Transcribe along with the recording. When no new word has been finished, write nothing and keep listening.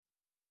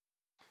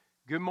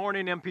Good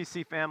morning,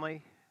 MPC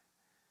family.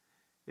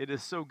 It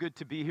is so good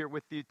to be here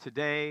with you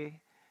today.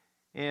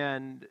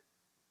 And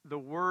the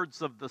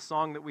words of the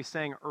song that we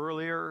sang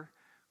earlier,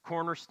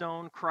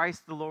 Cornerstone,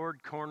 Christ the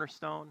Lord,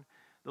 Cornerstone,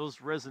 those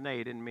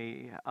resonate in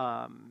me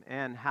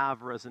and have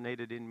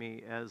resonated in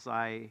me as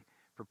I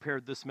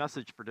prepared this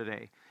message for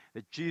today,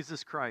 that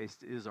Jesus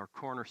Christ is our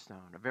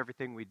cornerstone of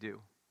everything we do.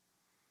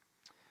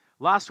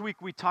 Last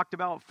week we talked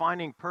about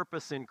finding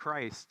purpose in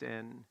Christ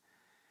and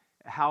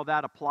how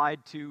that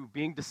applied to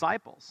being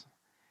disciples.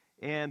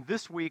 And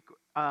this week,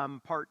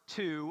 part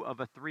 2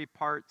 of a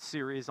 3-part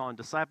series on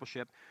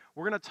discipleship,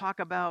 we're going to talk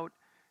about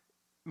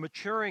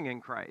maturing in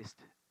Christ,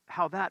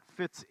 how that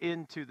fits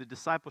into the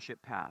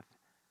discipleship path.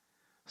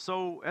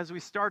 So as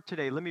we start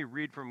today, let me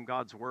read from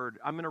God's Word.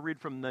 I'm going to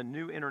read from the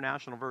New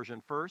International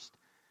Version first.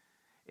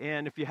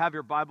 And if you have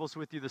your Bibles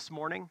with you this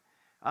morning,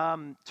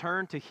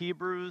 turn to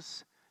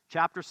Hebrews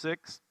chapter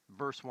 6,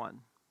 verse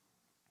 1.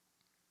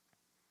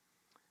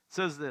 It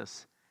says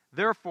this: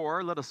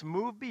 "Therefore, let us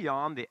move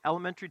beyond the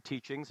elementary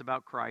teachings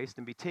about Christ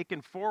and be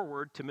taken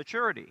forward to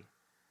maturity,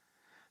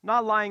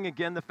 not lying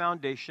again the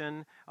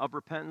foundation of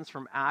repentance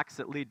from acts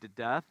that lead to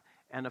death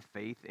and of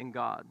faith in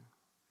God."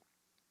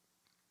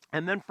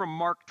 And then from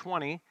Mark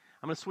 20,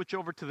 I'm going to switch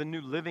over to the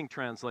New Living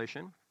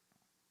Translation.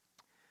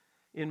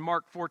 In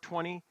Mark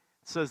 4:20, it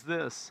says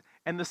this: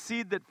 "And the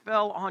seed that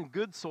fell on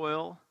good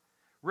soil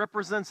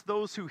represents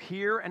those who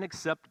hear and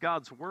accept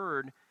God's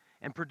word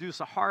and produce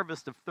a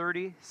harvest of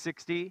 30,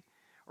 60,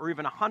 or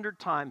even 100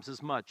 times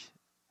as much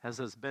as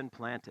has been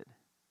planted."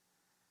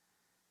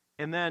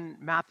 And then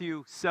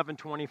Matthew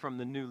 7:20 from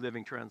the New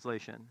Living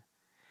Translation.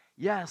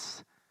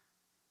 "Yes,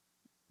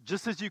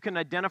 just as you can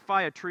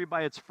identify a tree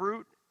by its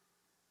fruit,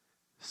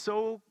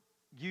 so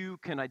you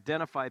can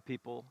identify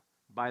people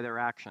by their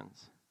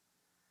actions."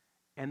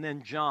 And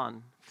then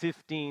John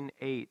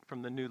 15:8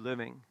 from the New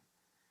Living.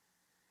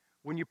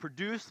 "When you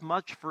produce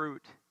much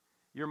fruit,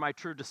 you're my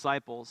true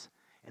disciples,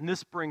 and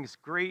this brings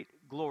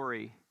great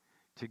glory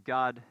to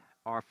God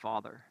our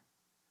Father."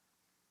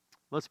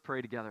 Let's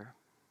pray together.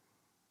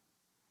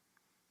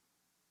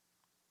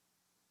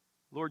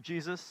 Lord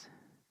Jesus,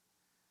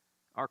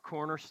 our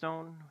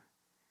cornerstone,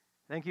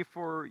 thank you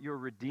for your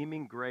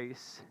redeeming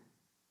grace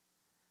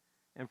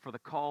and for the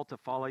call to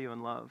follow you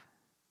in love.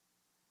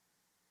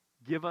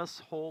 Give us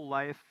whole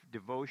life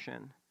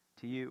devotion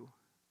to you.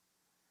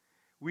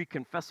 We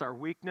confess our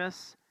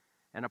weakness,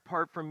 and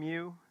apart from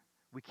you,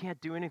 we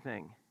can't do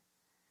anything.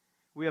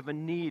 We have a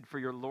need for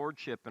your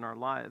lordship in our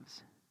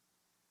lives.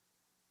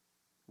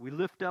 We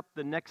lift up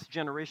the next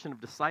generation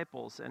of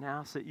disciples and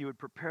ask that you would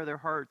prepare their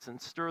hearts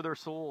and stir their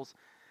souls.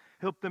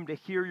 Help them to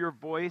hear your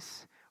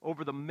voice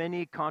over the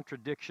many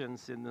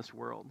contradictions in this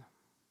world.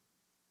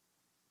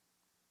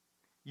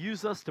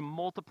 Use us to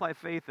multiply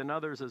faith in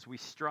others as we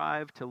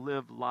strive to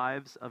live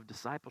lives of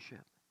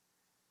discipleship.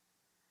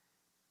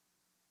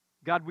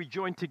 God, we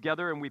join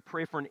together and we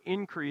pray for an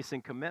increase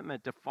in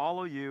commitment to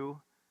follow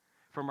you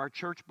from our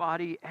church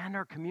body and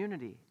our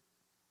community.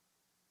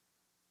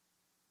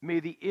 May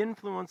the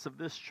influence of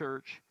this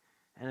church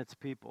and its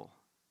people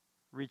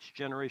reach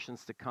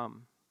generations to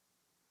come.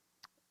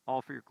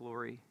 All for your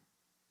glory.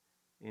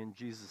 In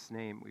Jesus'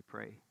 name we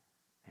pray.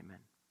 Amen.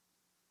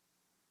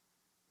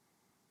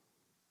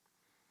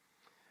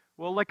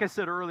 Well, like I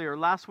said earlier,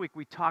 last week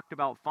we talked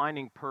about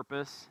finding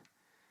purpose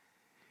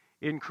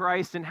in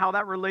Christ and how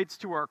that relates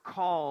to our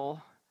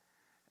call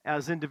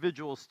as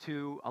individuals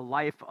to a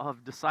life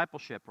of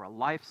discipleship or a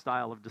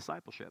lifestyle of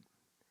discipleship.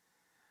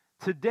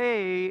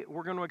 Today,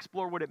 we're going to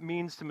explore what it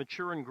means to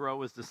mature and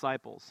grow as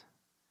disciples.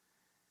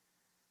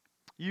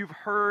 You've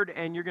heard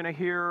and you're going to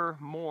hear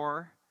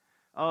more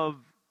of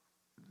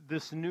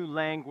this new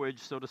language,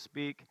 so to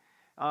speak.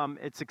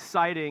 It's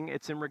exciting.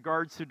 It's in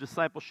regards to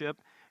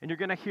discipleship. And you're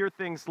going to hear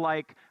things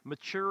like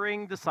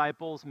maturing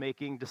disciples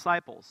making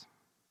disciples.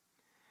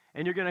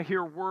 And you're going to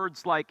hear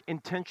words like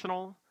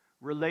intentional,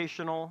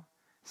 relational,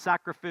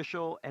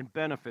 sacrificial, and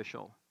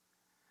beneficial,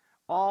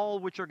 all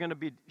which are going to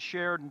be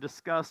shared and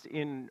discussed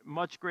in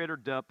much greater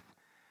depth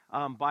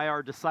by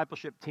our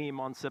discipleship team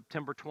on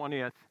September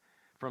 20th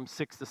from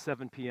 6 to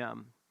 7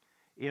 p.m.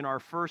 in our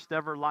first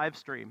ever live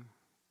stream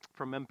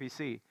from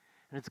MPC.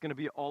 And it's going to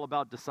be all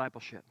about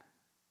discipleship.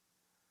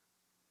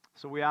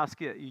 So we ask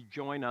you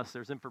join us.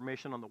 There's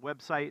information on the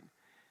website.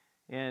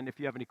 And if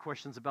you have any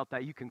questions about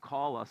that, you can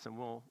call us and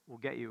we'll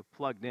get you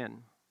plugged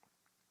in.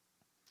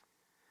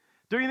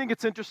 Don't you think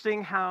it's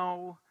interesting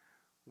how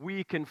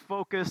we can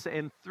focus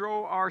and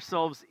throw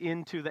ourselves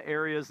into the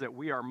areas that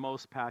we are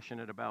most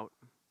passionate about?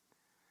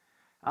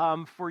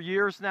 For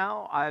years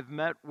now, I've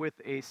met with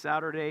a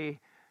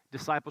Saturday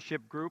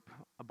discipleship group,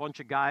 a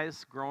bunch of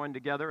guys growing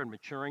together and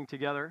maturing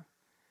together.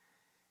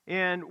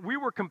 And we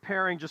were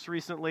comparing just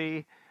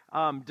recently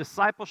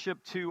discipleship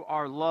to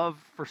our love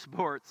for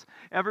sports.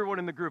 Everyone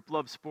in the group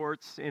loves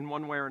sports in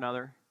one way or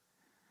another.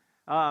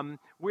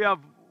 We have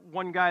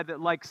one guy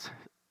that likes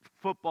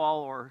football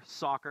or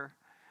soccer.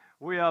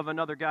 We have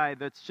another guy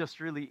that's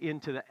just really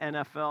into the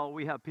NFL.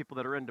 We have people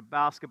that are into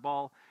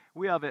basketball.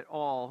 We have it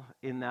all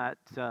in that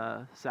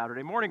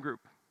Saturday morning group.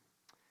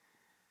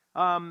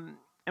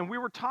 And we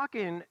were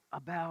talking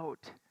about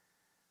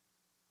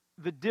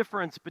the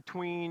difference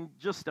between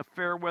just a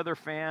fair weather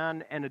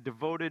fan and a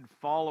devoted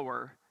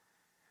follower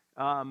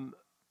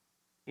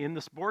in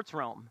the sports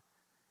realm.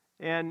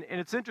 And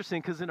it's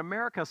interesting because in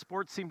America,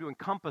 sports seem to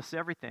encompass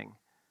everything.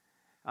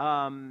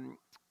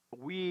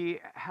 We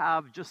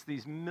have just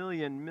these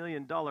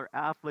million dollar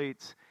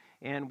athletes,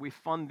 and we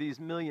fund these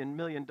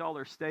million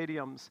dollar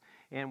stadiums,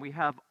 and we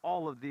have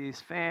all of these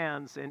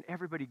fans, and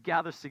everybody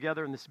gathers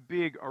together in this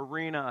big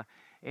arena,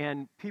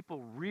 and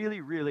people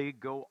really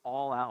go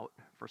all out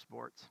for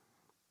sports.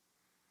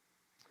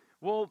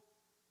 Well,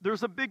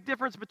 there's a big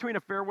difference between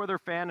a fair weather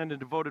fan and a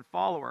devoted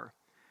follower.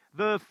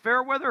 The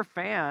fair weather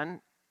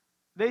fan,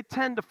 they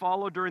tend to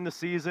follow during the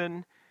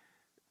season.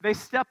 They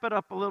step it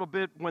up a little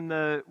bit when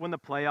the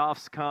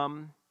playoffs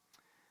come.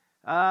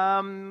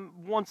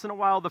 Once in a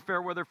while, the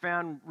fair weather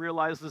fan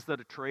realizes that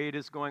a trade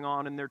is going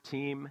on in their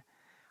team.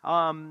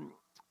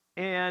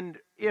 And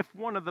if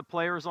one of the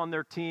players on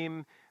their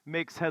team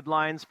makes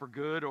headlines for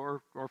good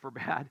or for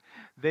bad,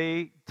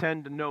 they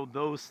tend to know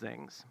those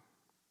things.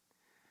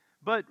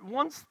 But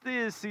once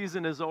the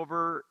season is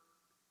over,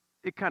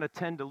 it kind of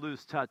tend to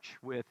lose touch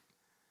with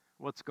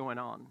what's going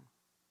on.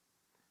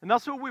 And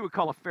that's what we would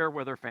call a fair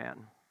weather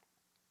fan.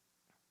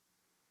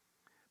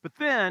 But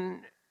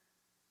then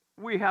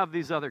we have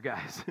these other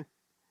guys.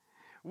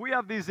 We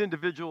have these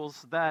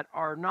individuals that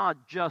are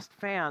not just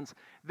fans,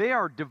 they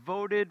are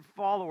devoted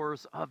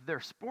followers of their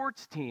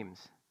sports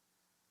teams.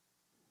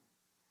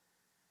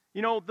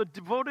 You know, the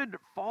devoted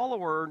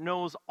follower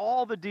knows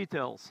all the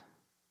details.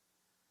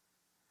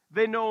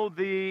 They know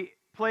the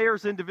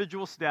players'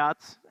 individual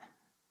stats.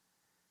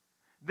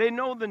 They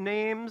know the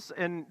names,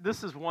 and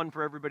this is one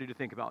for everybody to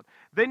think about.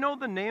 They know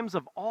the names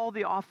of all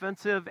the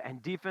offensive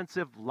and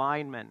defensive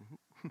linemen,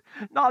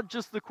 not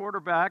just the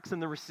quarterbacks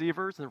and the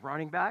receivers and the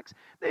running backs.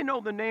 They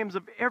know the names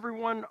of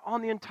everyone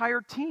on the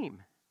entire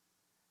team.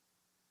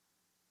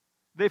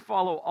 They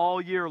follow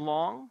all year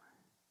long.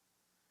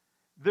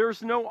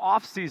 There's no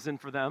off season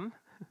for them.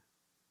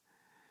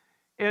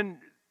 And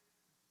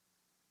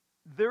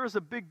there's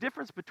a big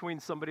difference between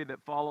somebody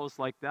that follows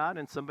like that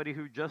and somebody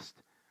who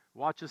just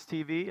watches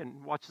TV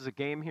and watches a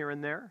game here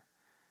and there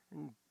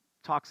and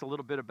talks a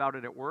little bit about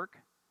it at work.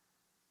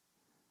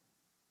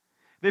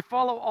 They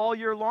follow all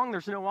year long.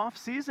 There's no off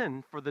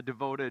season for the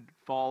devoted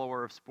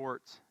follower of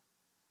sports.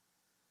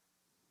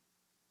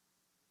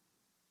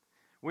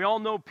 We all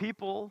know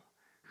people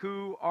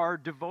who are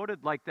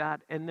devoted like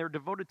that, and they're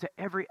devoted to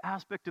every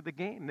aspect of the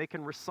game. They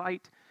can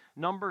recite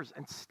numbers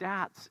and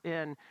stats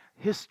and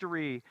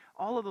history,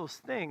 all of those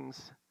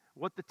things,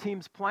 what the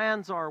team's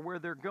plans are, where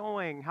they're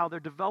going, how they're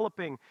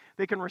developing.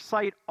 They can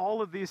recite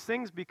all of these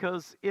things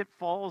because it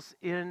falls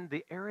in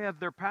the area of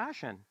their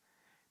passion.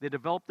 They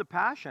developed a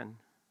passion.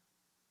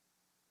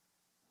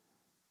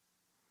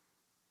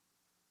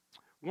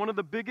 One of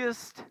the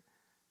biggest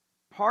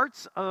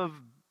parts of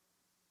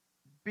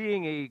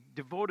being a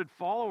devoted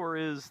follower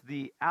is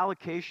the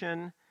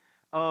allocation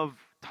of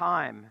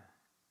time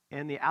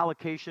and the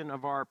allocation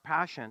of our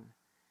passion.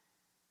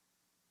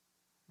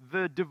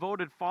 The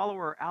devoted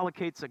follower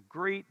allocates a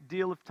great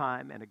deal of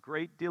time and a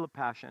great deal of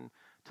passion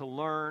to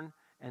learn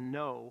and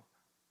know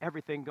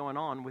everything going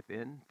on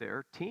within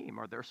their team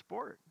or their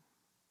sport.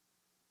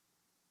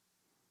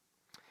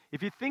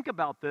 If you think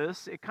about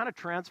this, it kind of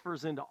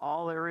transfers into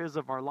all areas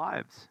of our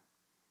lives.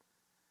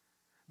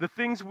 The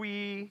things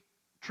we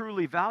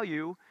truly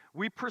value,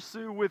 we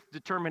pursue with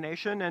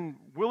determination, and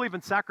we'll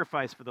even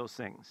sacrifice for those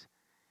things.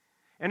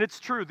 And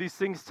it's true, these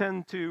things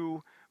tend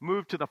to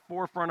move to the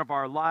forefront of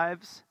our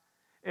lives,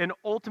 and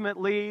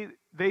ultimately,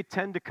 they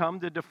tend to come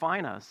to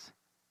define us.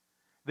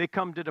 They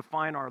come to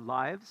define our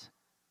lives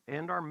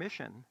and our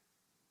mission.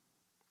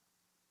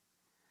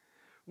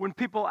 When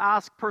people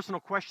ask personal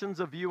questions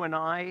of you and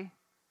I,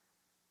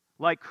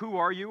 like who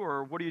are you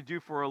or what do you do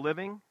for a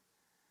living,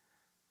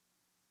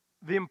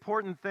 the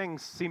important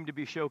things seem to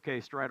be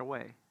showcased right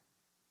away.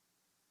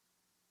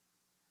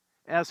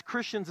 As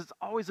Christians, it's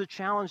always a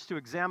challenge to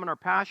examine our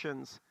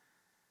passions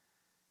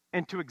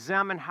and to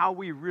examine how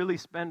we really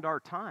spend our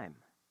time.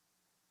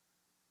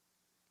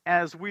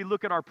 As we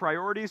look at our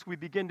priorities, we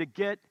begin to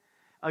get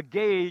a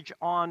gauge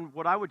on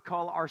what I would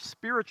call our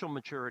spiritual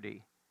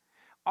maturity.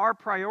 Our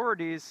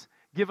priorities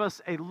give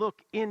us a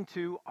look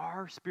into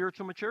our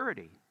spiritual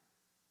maturity.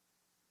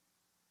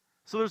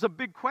 So there's a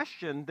big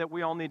question that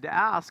we all need to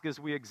ask as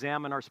we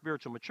examine our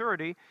spiritual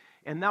maturity,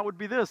 and that would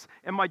be this: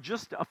 am I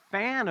just a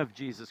fan of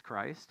Jesus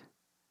Christ,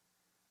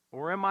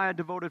 or am I a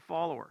devoted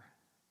follower?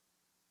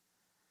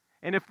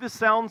 And if this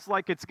sounds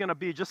like it's going to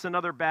be just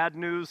another bad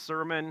news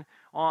sermon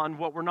on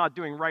what we're not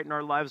doing right in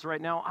our lives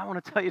right now, I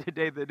want to tell you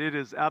today that it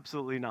is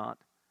absolutely not.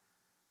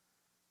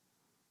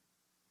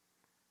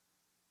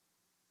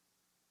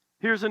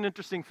 Here's an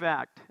interesting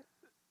fact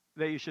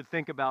that you should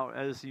think about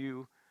as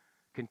you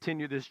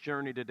continue this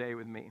journey today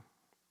with me.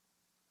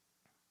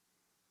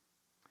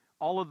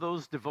 All of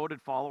those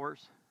devoted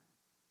followers,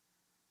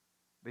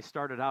 they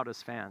started out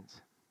as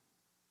fans.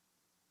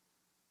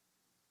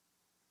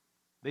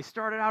 They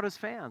started out as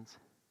fans.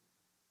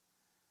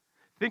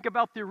 Think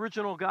about the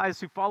original guys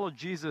who followed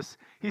Jesus.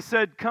 He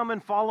said, "Come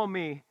and follow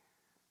me."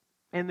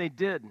 And they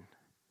did.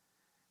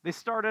 They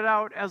started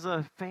out as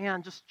a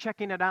fan, just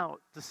checking it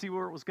out to see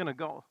where it was going to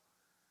go.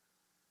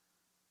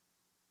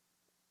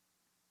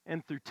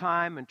 And through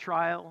time and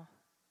trial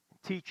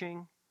and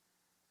teaching,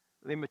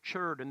 they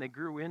matured and they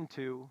grew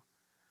into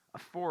a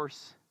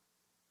force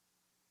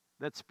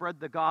that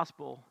spread the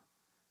gospel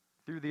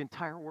through the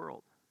entire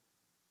world.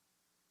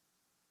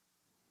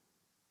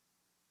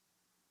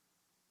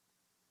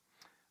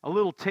 A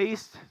little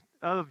taste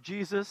of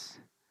Jesus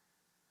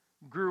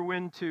grew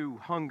into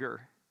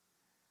hunger.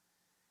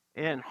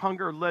 And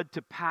hunger led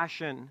to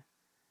passion.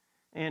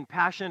 And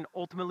passion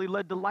ultimately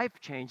led to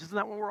life change. Isn't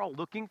that what we're all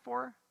looking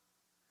for?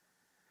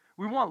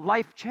 We want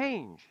life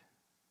change.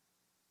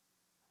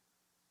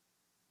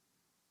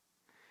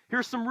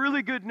 Here's some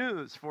really good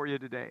news for you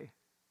today,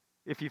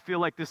 if you feel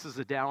like this is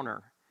a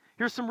downer.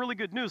 Here's some really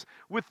good news.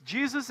 With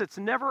Jesus, it's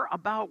never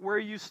about where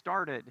you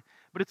started,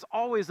 but it's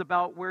always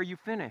about where you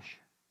finish.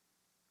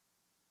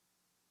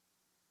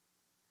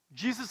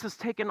 Jesus has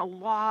taken a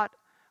lot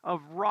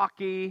of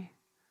rocky,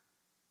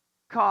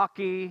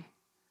 cocky,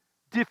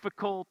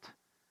 difficult,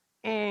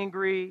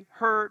 angry,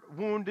 hurt,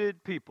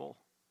 wounded people.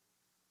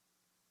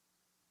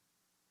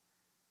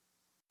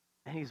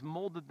 And he's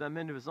molded them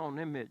into his own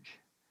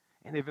image.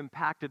 And they've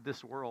impacted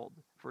this world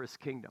for his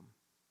kingdom.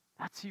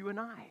 That's you and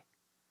I.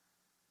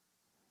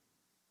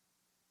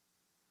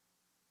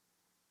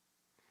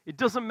 It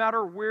doesn't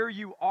matter where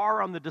you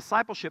are on the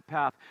discipleship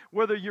path,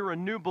 whether you're a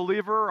new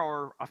believer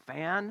or a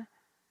fan,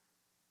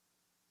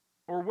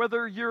 or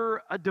whether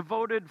you're a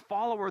devoted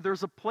follower,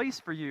 there's a place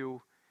for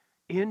you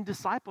in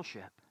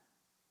discipleship.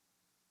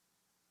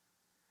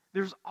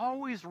 There's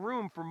always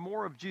room for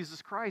more of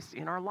Jesus Christ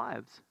in our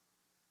lives.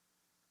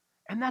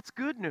 And that's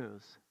good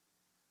news.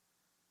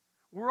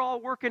 We're all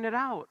working it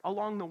out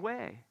along the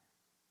way.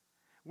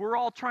 We're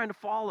all trying to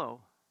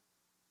follow.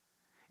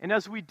 And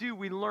as we do,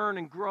 we learn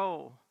and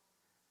grow.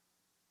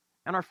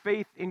 And our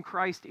faith in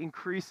Christ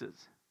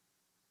increases.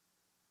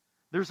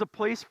 There's a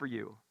place for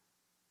you.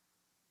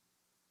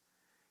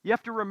 You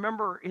have to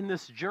remember in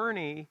this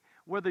journey,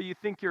 whether you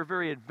think you're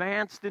very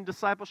advanced in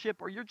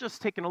discipleship or you're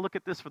just taking a look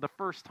at this for the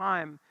first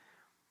time,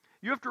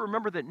 you have to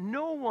remember that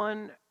no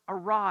one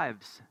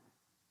arrives.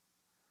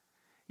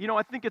 You know,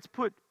 I think it's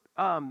put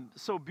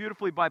so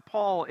beautifully by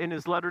Paul in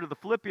his letter to the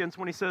Philippians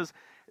when he says,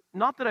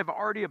 not that I've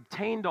already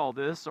obtained all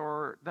this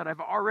or that I've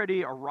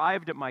already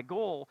arrived at my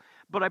goal,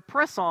 but I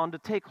press on to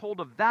take hold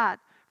of that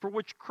for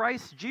which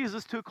Christ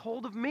Jesus took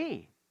hold of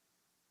me.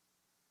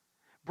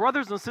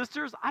 Brothers and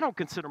sisters, I don't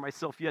consider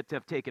myself yet to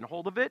have taken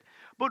hold of it,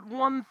 but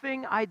one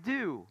thing I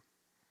do,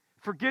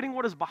 forgetting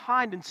what is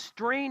behind and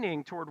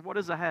straining toward what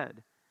is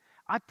ahead,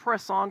 I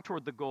press on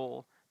toward the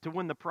goal to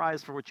win the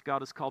prize for which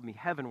God has called me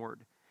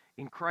heavenward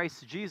in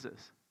Christ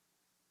Jesus.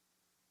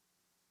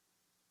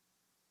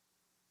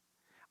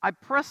 I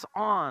press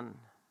on.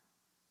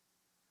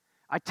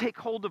 I take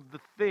hold of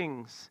the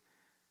things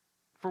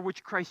for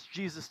which Christ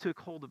Jesus took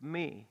hold of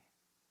me.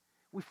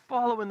 We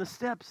follow in the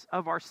steps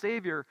of our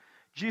Savior,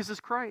 Jesus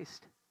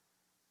Christ.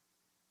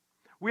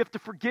 We have to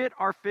forget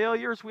our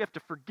failures. We have to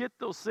forget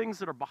those things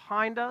that are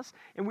behind us,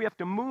 and we have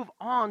to move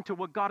on to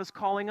what God is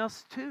calling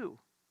us to.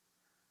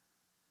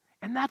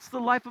 And that's the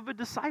life of a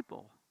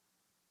disciple.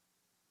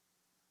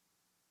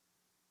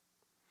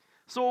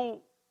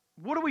 So,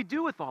 what do we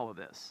do with all of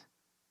this?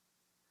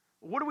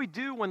 What do we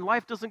do when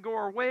life doesn't go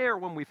our way or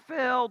when we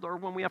failed or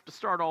when we have to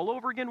start all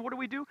over again? What do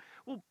we do?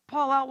 Well,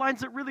 Paul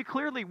outlines it really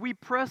clearly. We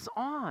press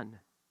on.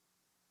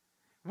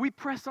 We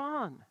press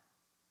on.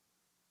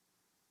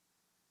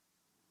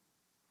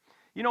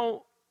 You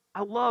know,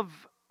 I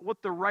love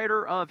what the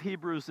writer of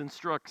Hebrews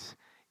instructs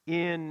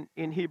in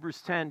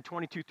Hebrews 10,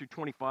 22 through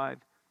 25.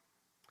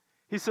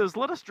 He says,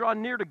 "Let us draw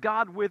near to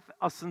God with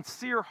a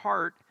sincere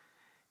heart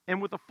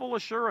and with a full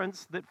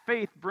assurance that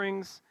faith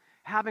brings,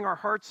 having our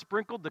hearts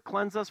sprinkled to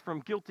cleanse us from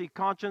guilty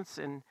conscience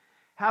and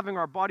having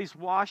our bodies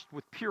washed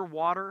with pure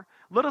water.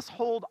 Let us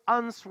hold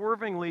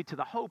unswervingly to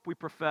the hope we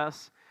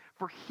profess,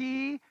 for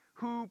he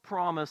who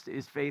promised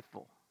is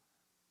faithful.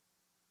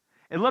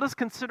 And let us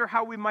consider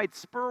how we might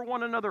spur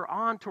one another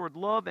on toward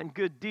love and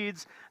good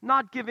deeds,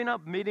 not giving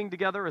up meeting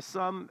together as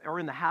some are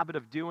in the habit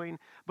of doing,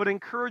 but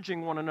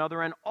encouraging one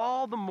another, and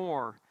all the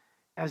more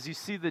as you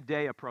see the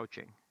day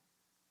approaching."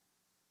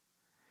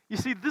 You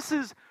see, this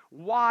is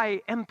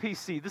why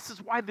MPC, this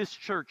is why this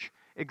church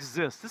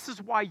exists. This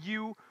is why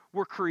you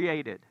were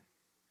created.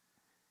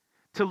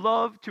 To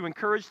love, to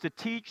encourage, to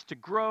teach, to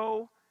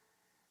grow,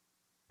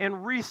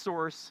 and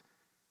resource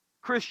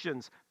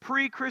Christians,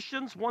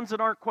 pre-Christians, ones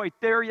that aren't quite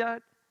there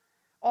yet,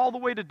 all the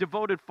way to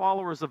devoted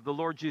followers of the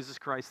Lord Jesus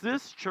Christ.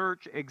 This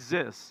church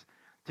exists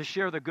to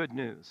share the good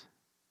news,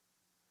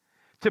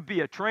 to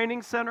be a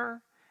training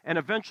center, and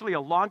eventually a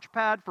launch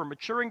pad for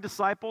maturing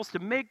disciples to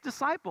make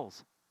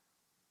disciples.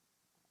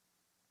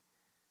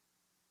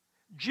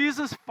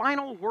 Jesus'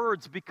 final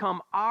words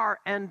become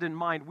our end in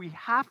mind. We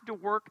have to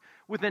work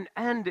with an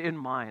end in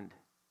mind.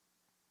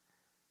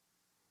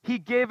 He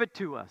gave it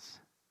to us.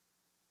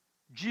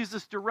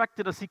 Jesus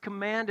directed us. He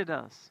commanded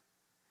us.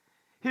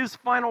 His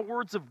final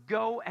words of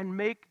go and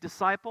make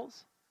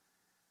disciples,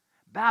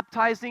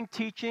 baptizing,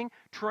 teaching,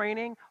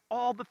 training,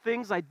 all the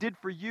things I did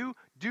for you,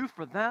 do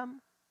for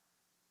them.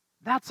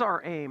 That's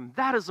our aim.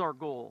 That is our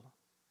goal.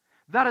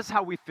 That is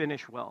how we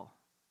finish well.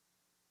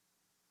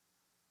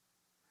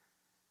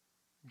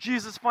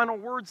 Jesus' final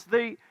words,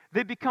 they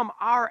become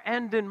our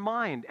end in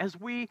mind as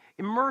we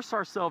immerse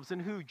ourselves in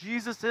who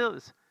Jesus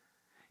is.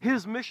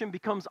 His mission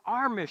becomes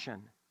our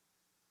mission.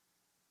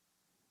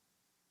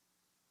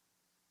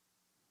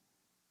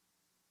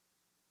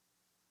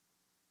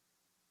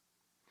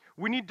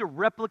 We need to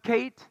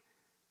replicate.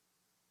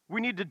 We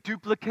need to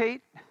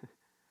duplicate,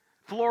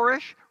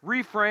 flourish,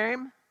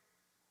 reframe,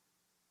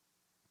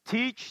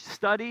 teach,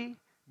 study,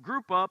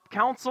 group up,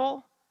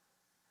 counsel,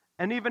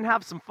 and even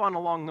have some fun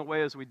along the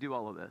way as we do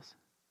all of this.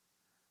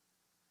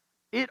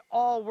 It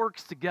all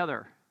works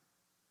together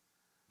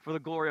for the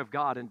glory of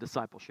God in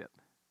discipleship.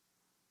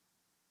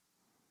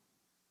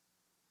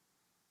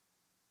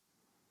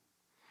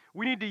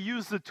 We need to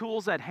use the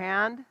tools at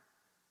hand.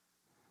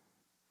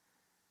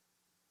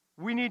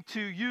 We need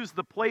to use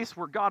the place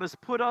where God has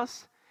put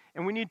us,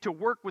 and we need to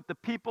work with the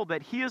people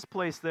that He has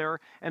placed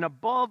there. And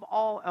above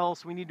all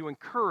else, we need to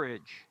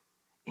encourage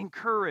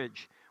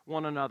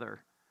one another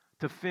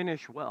to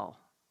finish well.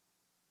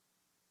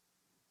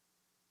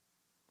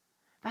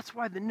 That's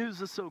why the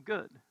news is so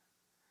good.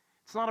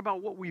 It's not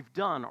about what we've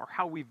done or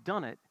how we've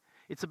done it.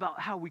 It's about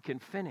how we can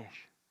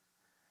finish.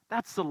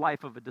 That's the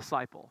life of a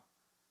disciple.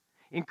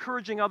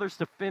 Encouraging others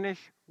to finish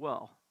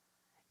well.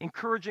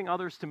 Encouraging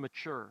others to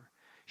mature.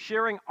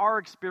 Sharing our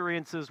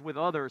experiences with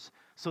others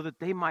so that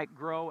they might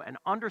grow and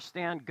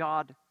understand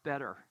God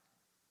better.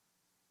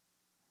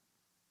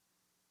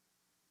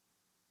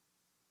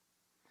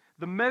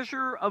 The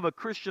measure of a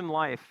Christian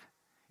life,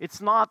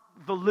 it's not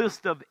the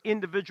list of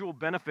individual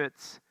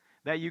benefits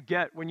that you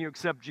get when you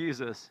accept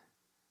Jesus,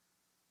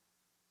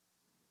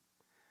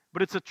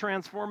 but it's a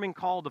transforming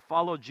call to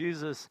follow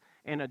Jesus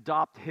and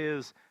adopt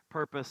His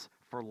purpose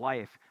for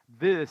life.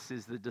 This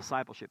is the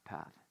discipleship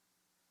path.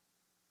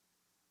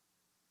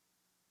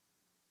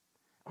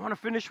 I want to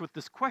finish with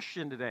this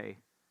question today.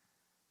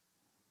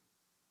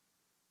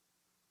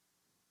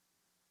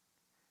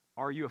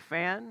 Are you a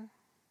fan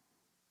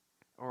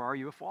or are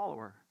you a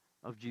follower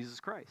of Jesus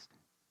Christ?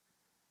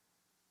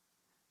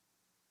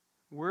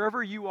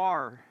 Wherever you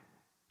are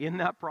in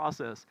that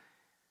process,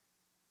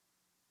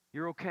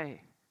 you're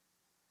okay.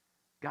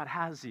 God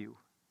has you.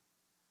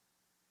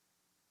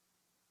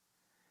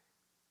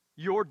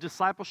 Your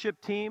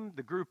discipleship team,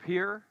 the group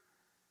here,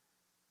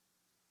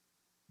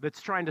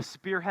 that's trying to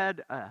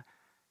spearhead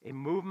a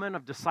movement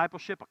of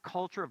discipleship, a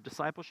culture of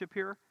discipleship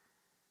here,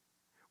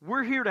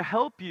 we're here to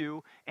help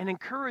you and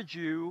encourage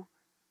you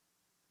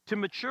to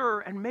mature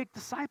and make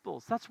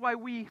disciples. That's why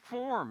we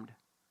formed.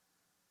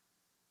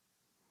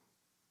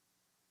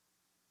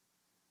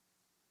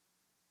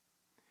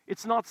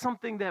 It's not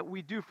something that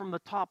we do from the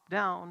top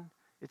down.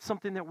 It's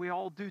something that we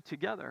all do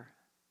together.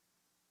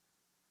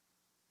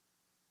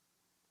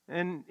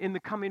 And in the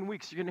coming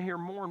weeks, you're going to hear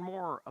more and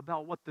more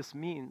about what this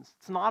means.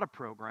 It's not a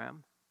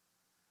program.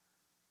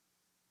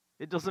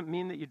 It doesn't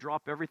mean that you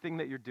drop everything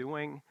that you're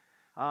doing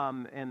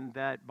and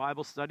that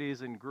Bible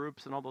studies and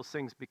groups and all those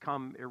things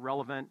become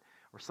irrelevant,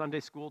 or Sunday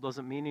school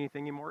doesn't mean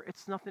anything anymore.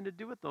 It's nothing to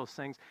do with those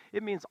things.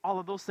 It means all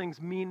of those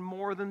things mean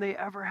more than they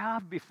ever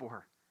have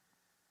before.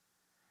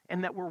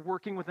 And that we're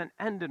working with an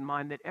end in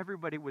mind, that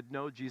everybody would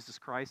know Jesus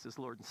Christ as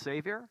Lord and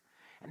Savior,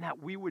 and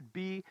that we would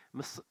be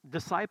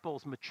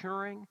disciples,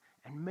 maturing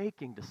and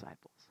making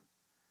disciples.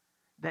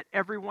 That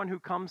everyone who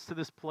comes to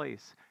this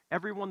place,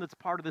 everyone that's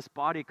part of this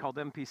body called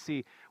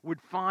MPC,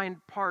 would find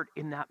part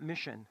in that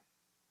mission.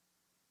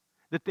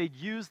 That they'd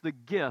use the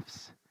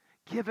gifts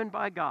given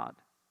by God.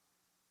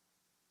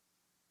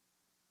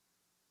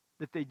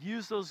 That they'd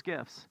use those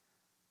gifts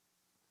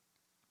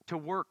to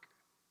work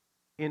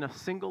in a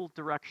single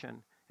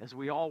direction as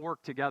we all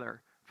work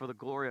together for the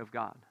glory of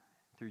God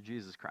through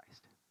Jesus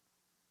Christ.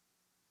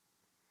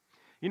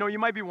 You know, you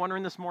might be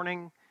wondering this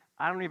morning,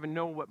 I don't even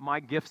know what my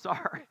gifts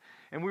are,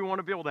 and we want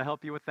to be able to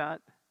help you with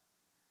that.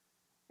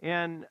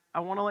 And I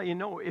want to let you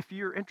know, if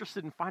you're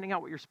interested in finding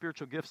out what your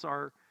spiritual gifts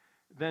are,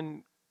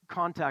 then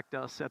contact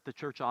us at the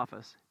church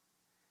office,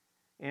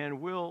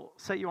 and we'll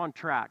set you on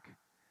track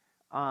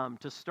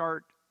to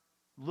start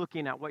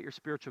looking at what your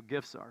spiritual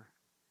gifts are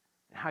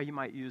and how you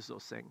might use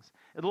those things.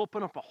 It'll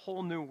open up a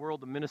whole new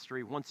world of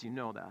ministry once you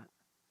know that.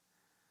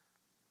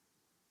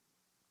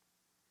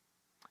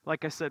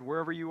 Like I said,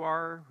 wherever you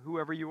are,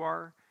 whoever you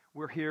are,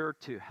 we're here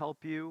to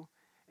help you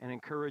and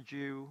encourage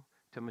you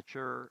to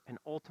mature. And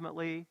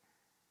ultimately,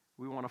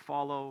 we want to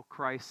follow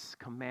Christ's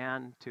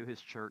command to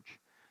His church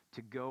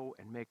to go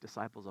and make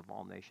disciples of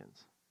all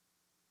nations.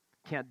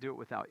 Can't do it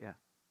without you.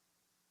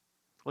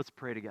 Let's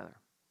pray together.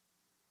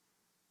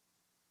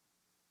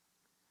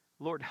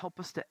 Lord, help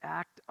us to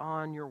act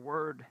on your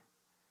word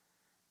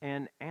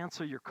and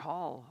answer your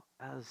call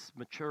as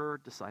mature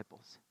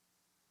disciples.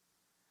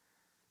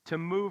 To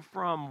move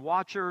from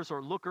watchers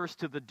or lookers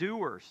to the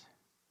doers.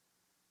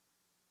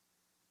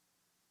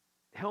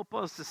 Help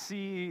us to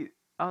see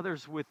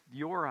others with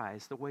your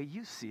eyes, the way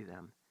you see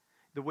them,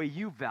 the way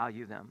you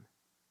value them.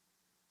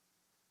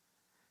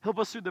 Help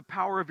us through the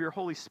power of your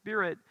Holy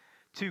Spirit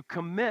to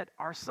commit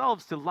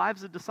ourselves to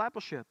lives of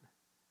discipleship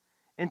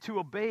and to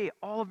obey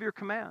all of your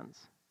commands.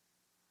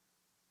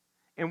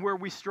 And where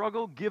we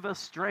struggle, give us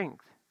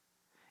strength.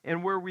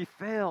 And where we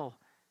fail,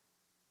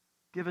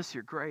 give us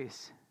your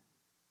grace.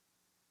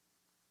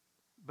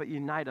 But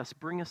unite us,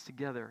 bring us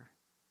together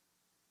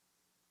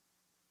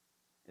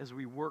as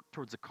we work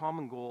towards a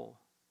common goal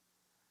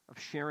of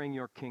sharing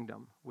your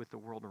kingdom with the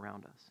world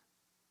around us.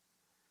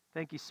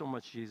 Thank you so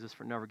much, Jesus,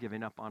 for never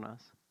giving up on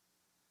us.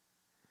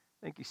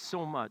 Thank you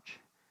so much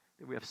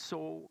that we have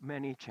so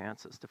many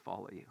chances to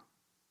follow you.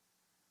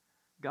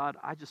 God,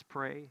 I just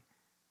pray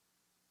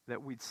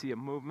that we'd see a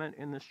movement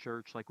in this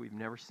church like we've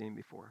never seen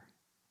before,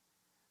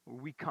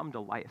 where we come to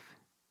life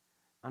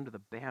under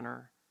the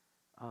banner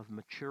of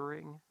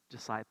maturing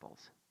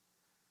disciples,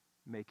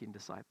 making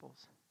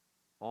disciples,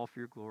 all for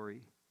your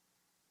glory.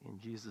 In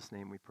Jesus'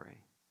 name we pray.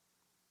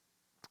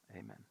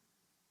 Amen.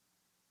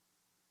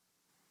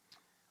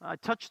 I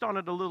touched on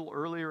it a little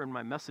earlier in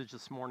my message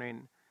this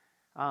morning,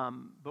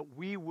 but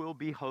we will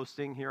be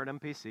hosting here at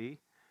MPC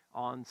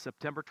on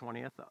September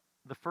 20th,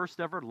 the first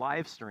ever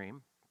live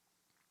stream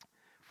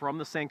from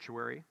the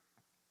sanctuary.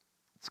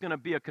 It's going to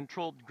be a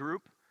controlled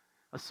group,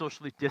 a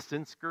socially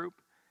distanced group,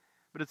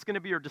 but it's going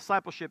to be your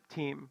discipleship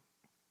team.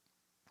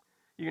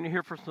 You're going to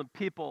hear from some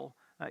people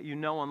that you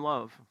know and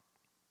love,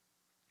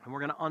 and we're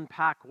going to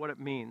unpack what it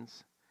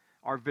means,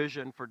 our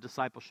vision for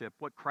discipleship,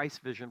 what Christ's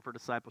vision for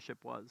discipleship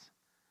was,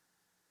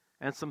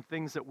 and some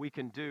things that we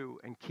can do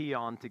and key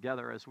on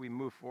together as we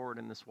move forward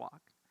in this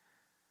walk.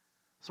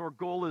 So our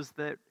goal is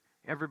that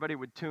everybody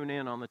would tune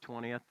in on the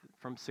 20th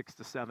from 6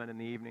 to 7 in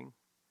the evening.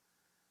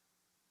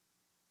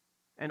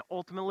 And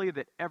ultimately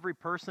that every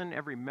person,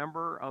 every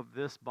member of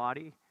this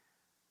body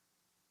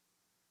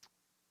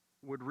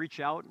would reach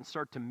out and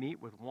start to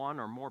meet with one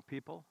or more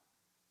people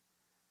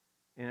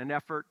in an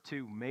effort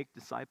to make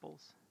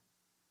disciples.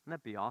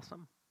 Wouldn't that be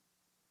awesome?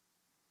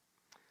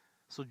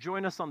 So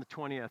join us on the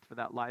 20th for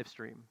that live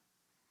stream.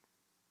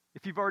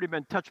 If you've already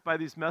been touched by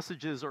these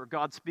messages or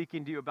God's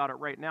speaking to you about it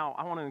right now,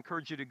 I want to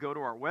encourage you to go to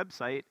our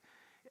website,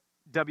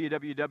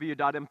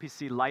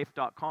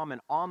 www.mpclife.com,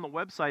 and on the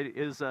website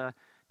is a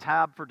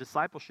tab for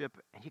discipleship.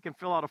 You can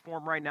fill out a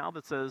form right now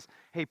that says,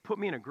 hey, put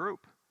me in a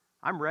group.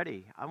 I'm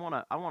ready. I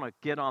want to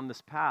get on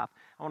this path.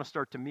 I want to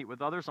start to meet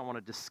with others. I want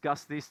to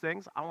discuss these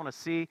things. I want to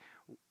see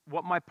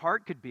what my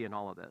part could be in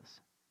all of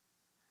this.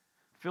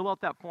 Fill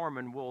out that form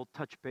and we'll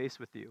touch base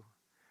with you.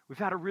 We've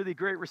had a really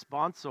great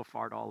response so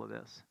far to all of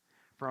this.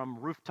 From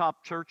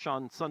rooftop church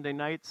on Sunday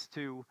nights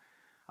to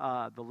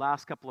the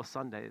last couple of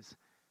Sundays.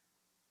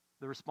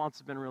 The response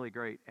has been really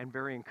great and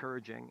very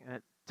encouraging, and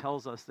it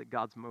tells us that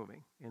God's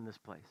moving in this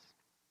place.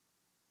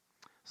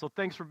 So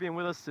thanks for being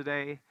with us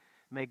today.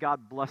 May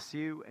God bless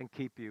you and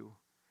keep you.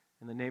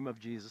 In the name of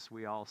Jesus,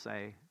 we all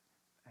say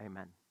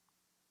amen.